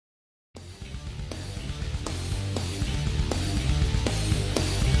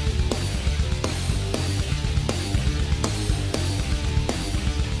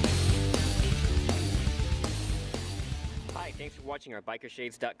watching our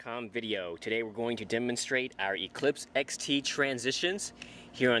BikerShades.com video. Today we're going to demonstrate our Eclipse XT transitions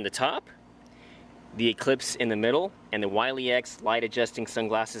here on the top, the Eclipse in the middle, and the WileyX Light Adjusting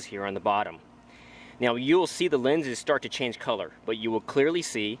Sunglasses here on the bottom. Now you'll see the lenses start to change color, but you will clearly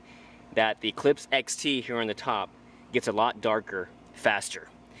see that the Eclipse XT here on the top gets a lot darker faster.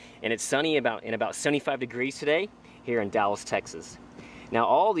 And it's sunny about 75 degrees today here in Dallas, Texas. Now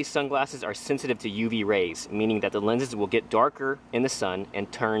all these sunglasses are sensitive to UV rays, meaning that the lenses will get darker in the sun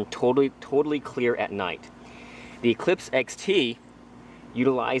and turn totally clear at night. The Eclipse XT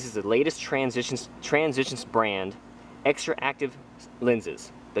utilizes the latest transitions brand extra active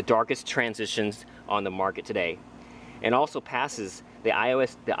lenses, the darkest transitions on the market today, and also passes the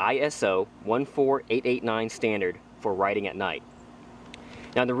ISO 14889 standard for writing at night.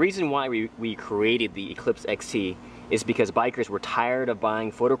 Now the reason why we created the Eclipse XT is because bikers were tired of buying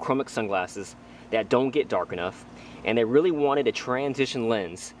photochromic sunglasses that don't get dark enough, and they really wanted a transition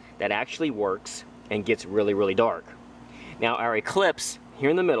lens that actually works and gets really dark. Now our Eclipse here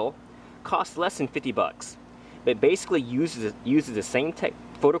in the middle costs less than 50 bucks, but basically uses the same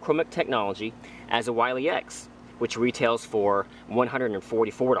photochromic technology as a WileyX, which retails for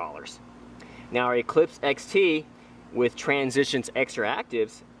 $144. Now our Eclipse XT with transitions extra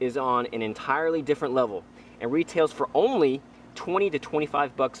actives is on an entirely different level and retails for only 20 to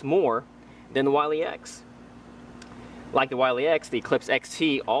 25 bucks more than the WileyX. Like the WileyX, the Eclipse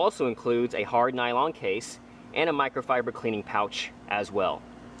XT also includes a hard nylon case and a microfiber cleaning pouch as well.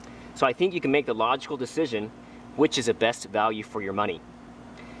 So I think you can make the logical decision which is the best value for your money.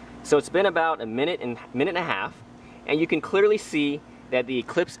 So it's been about a minute and a half, and you can clearly see that the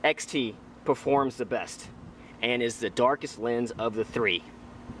Eclipse XT performs the best and is the darkest lens of the three.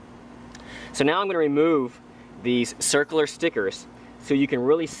 So now I'm going to remove these circular stickers so you can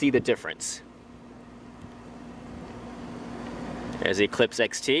really see the difference. There's the Eclipse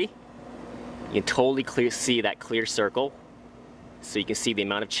XT. You can totally see that clear circle, so you can see the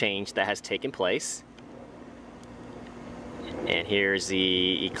amount of change that has taken place. And here's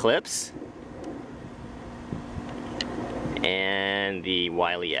the Eclipse and the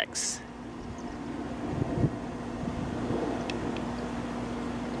WileyX.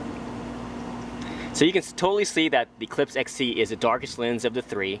 So you can totally see that the Eclipse XT is the darkest lens of the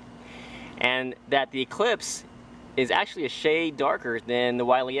three, and that the Eclipse is actually a shade darker than the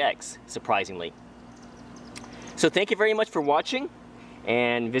WileyX, surprisingly. So thank you very much for watching,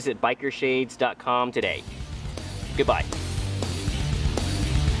 and visit BikerShades.com today. Goodbye.